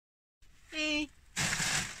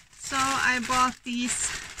bought these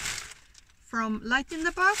from Light in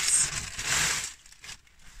the Box.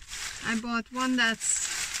 I bought one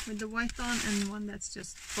that's with the white on and one that's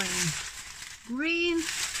just plain green,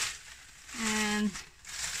 and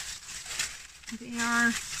they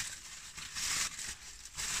are,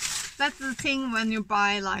 that's the thing when you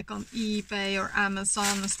buy like on eBay or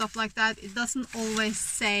Amazon and stuff like that, it doesn't always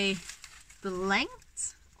say the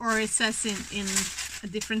length, or it says in a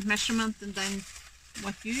different measurement than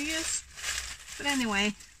what you use. But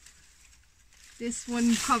anyway, this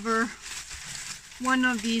wouldn't cover, one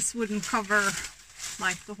of these wouldn't cover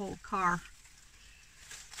like the whole car.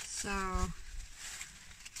 So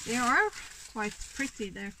they are quite pretty,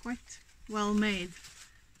 they're quite well made,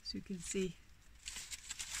 as you can see.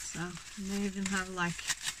 So they even have like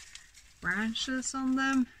branches on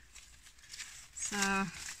them. So,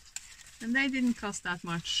 and they didn't cost that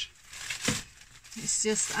much. It's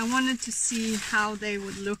just I wanted to see how they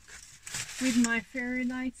would look with my fairy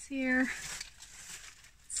lights here.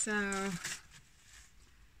 So I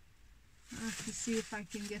have to see if I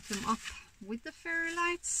can get them up with the fairy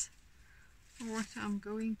lights, or what I'm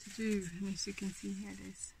going to do. And as you can see here,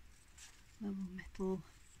 there's little metal,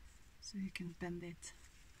 so you can bend it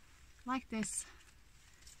like this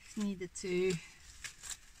if needed to.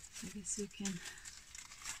 I guess you can,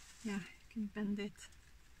 yeah, you can bend it.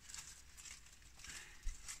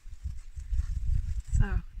 So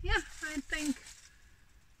yeah, I think,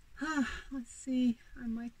 let's see, I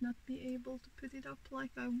might not be able to put it up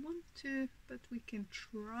like I want to, but we can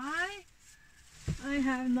try. I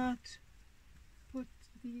have not put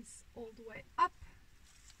these all the way up.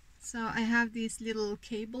 So I have these little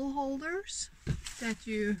cable holders that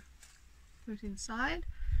you put inside,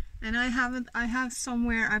 and I have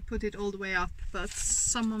somewhere I put it all the way up, but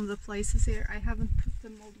some of the places here I haven't put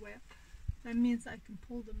them all the way up. That means I can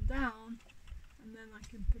pull them down and then I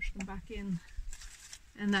can push them back in,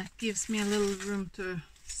 and that gives me a little room to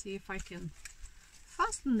see if I can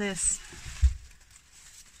fasten this.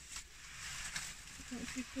 So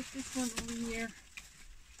if you put this one over here,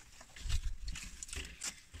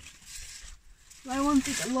 I want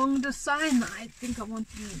it along the side. I think I want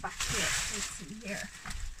it back here. Let's see here.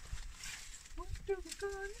 What are we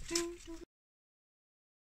gonna do?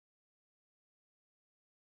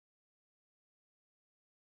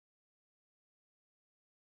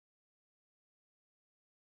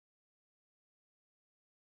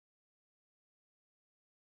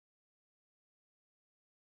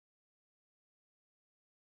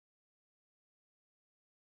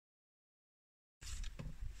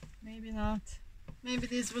 Maybe not. Maybe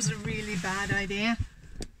this was a really bad idea.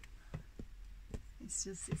 It's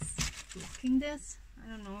just it's blocking this. I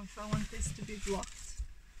don't know if I want this to be blocked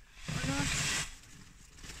or not.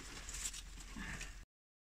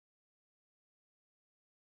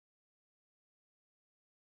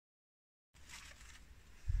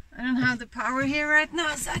 I don't have the power here right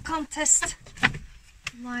now, so I can't test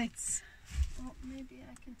lights. Oh, maybe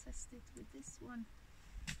I can test it with this one.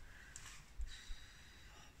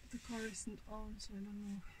 The car isn't on, so I don't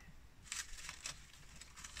know.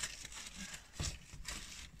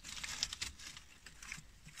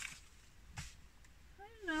 I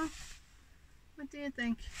don't know. What do you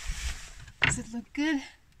think? Does it look good?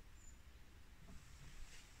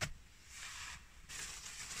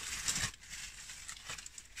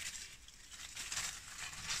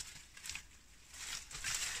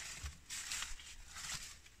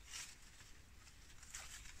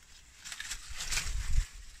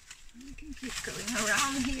 Keep going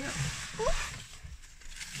around here. Ooh.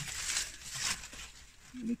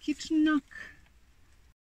 The kitchen nook.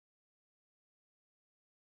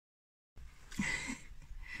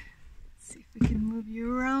 See if we can move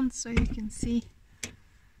you around so you can see. Wait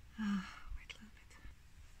a little bit.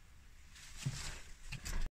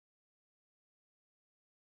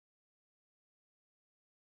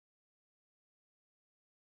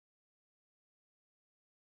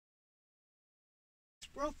 It's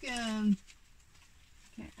broken.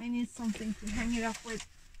 Okay, I need something to hang it up with.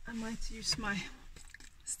 I might use my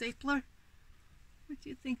stapler. What do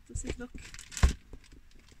you think? Does it look?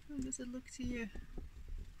 How does it look to you?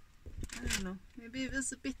 I don't know. Maybe it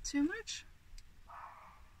was a bit too much.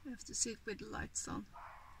 I have to see it with the lights on.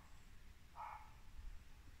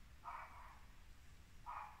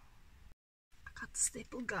 I got the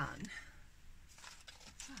staple gun.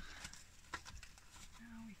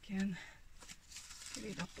 Now we can get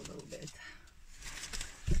it up a little bit.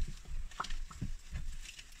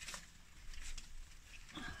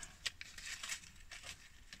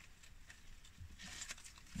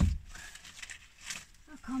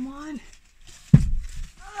 Come on.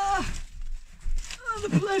 Oh,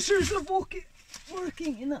 the pleasures of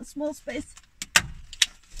working in a small space.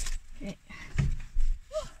 Okay.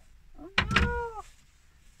 Oh no!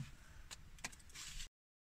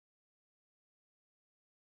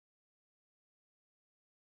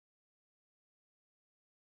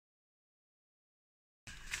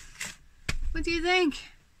 What do you think?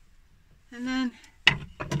 And then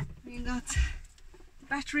we got the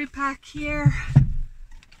battery pack here.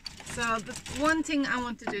 So the one thing I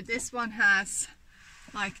want to do, this one has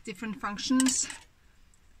like different functions,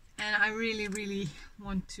 and I really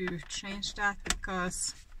want to change that,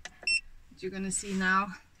 because what you're gonna see now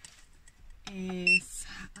is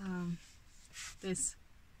this.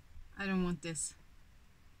 I don't want this,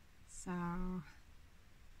 so I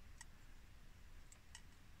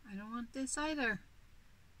don't want this either.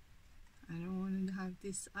 I don't want to have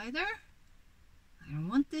this either. I don't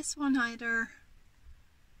want this one either.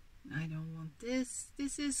 I don't want this.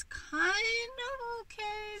 This is kind of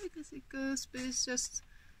okay because it goes, but it's just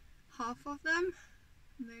half of them.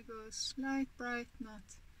 And there goes light, bright, not.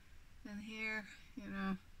 And here, you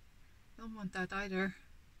know, don't want that either.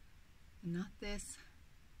 And not this.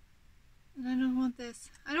 And I don't want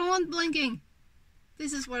this. I don't want blinking.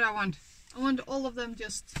 This is what I want. I want all of them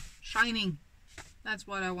just shining. That's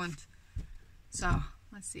what I want. So,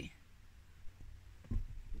 let's see.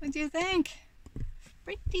 What do you think?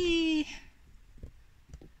 Pretty.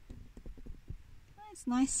 That's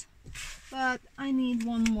nice. But I need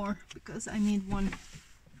one more, because I need one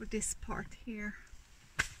for this part here.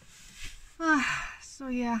 So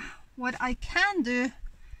yeah, what I can do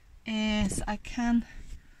is I can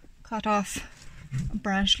cut off a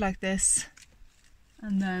branch like this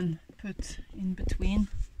and then put in between,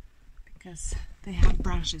 because they have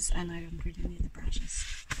branches and I don't really need the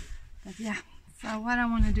branches. But yeah, so what I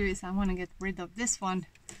want to do is I want to get rid of this one,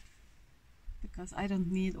 because I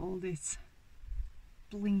don't need all this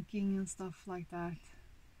blinking and stuff like that.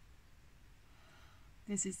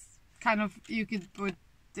 This is kind of, you could put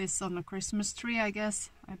this on a Christmas tree, I guess.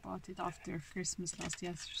 I bought it after Christmas last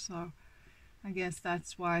year, so I guess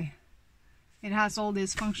that's why it has all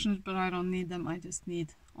these functions, but I don't need them. I just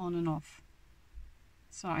need on and off.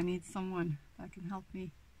 So I need someone that can help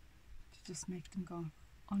me to just make them go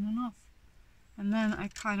on and off. And then I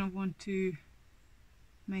kind of want to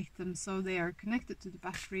make them so they are connected to the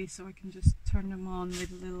battery, so I can just turn them on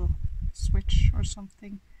with a little switch or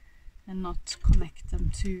something and not connect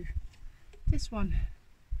them to this one.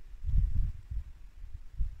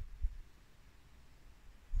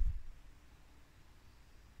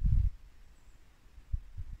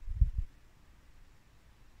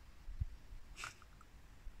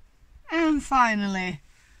 And finally,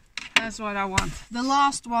 that's what I want. The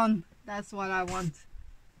last one, that's what I want.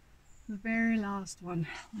 The very last one.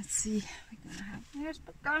 Let's see. We're gonna have, there's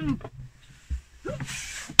the gun.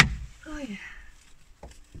 Oh yeah.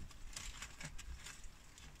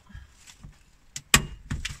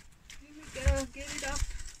 Here we go. Get it up.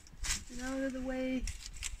 Get out of the way.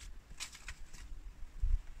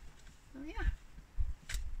 Oh yeah.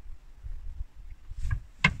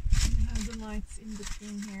 We have the lights in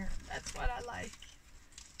between here. That's what I like.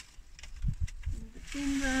 In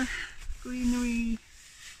between the greenery.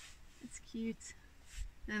 It's cute.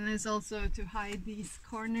 And there's also to hide these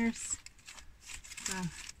corners. So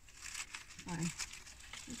I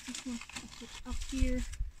just want to put it up here,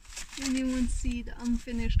 and you won't see the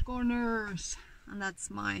unfinished corners. And that's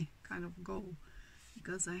my kind of goal,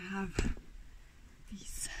 because I have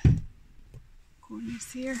these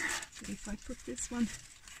corners here. But if I put this one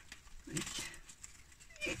like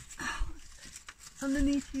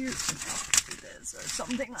underneath here, this or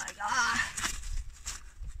something like that,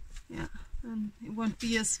 yeah, and it won't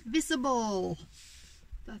be as visible.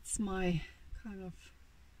 That's my kind of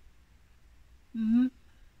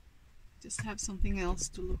just have something else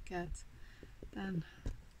to look at than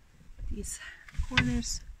these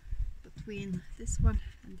corners between this one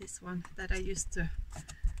and this one that I used to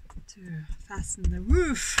fasten the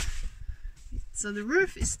roof. So the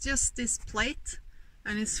roof is just this plate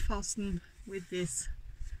and it's fastened with this.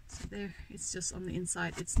 So there, it's just on the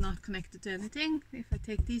inside. It's not connected to anything. If I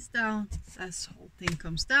take these down, this whole thing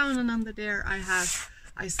comes down, and under there I have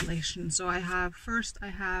isolation. So I have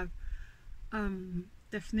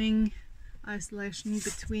deafening isolation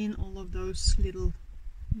between all of those little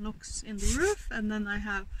nooks in the roof, and then I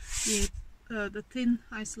have the thin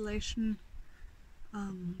isolation,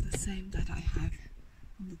 the same that I have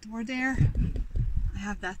on the door there. I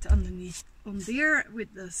have that underneath on there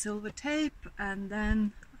with the silver tape, and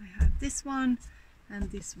then I have this one, and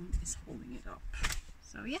this one is holding it up.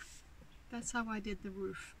 So yeah, that's how I did the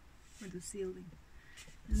roof or the ceiling.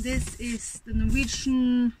 And this is the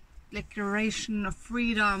Norwegian Declaration of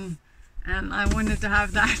Freedom, and I wanted to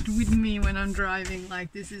have that with me when I'm driving.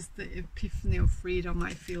 Like, this is the epiphany of freedom.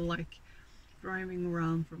 I feel like driving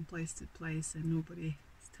around from place to place and nobody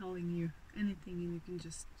is telling you anything and you can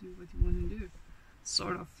just do what you want to do,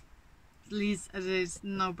 sort of. At least as is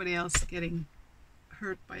nobody else getting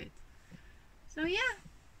hurt by it. So yeah,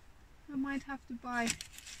 I might have to buy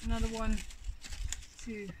another one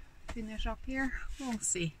to finish up here. We'll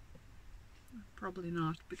see. Probably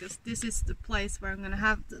not, because this is the place where I'm gonna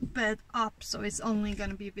have the bed up, so it's only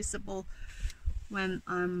gonna be visible when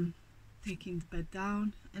I'm taking the bed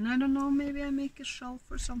down. And I don't know, maybe I make a shelf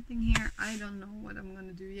or something here. I don't know what I'm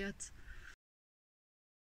gonna do yet.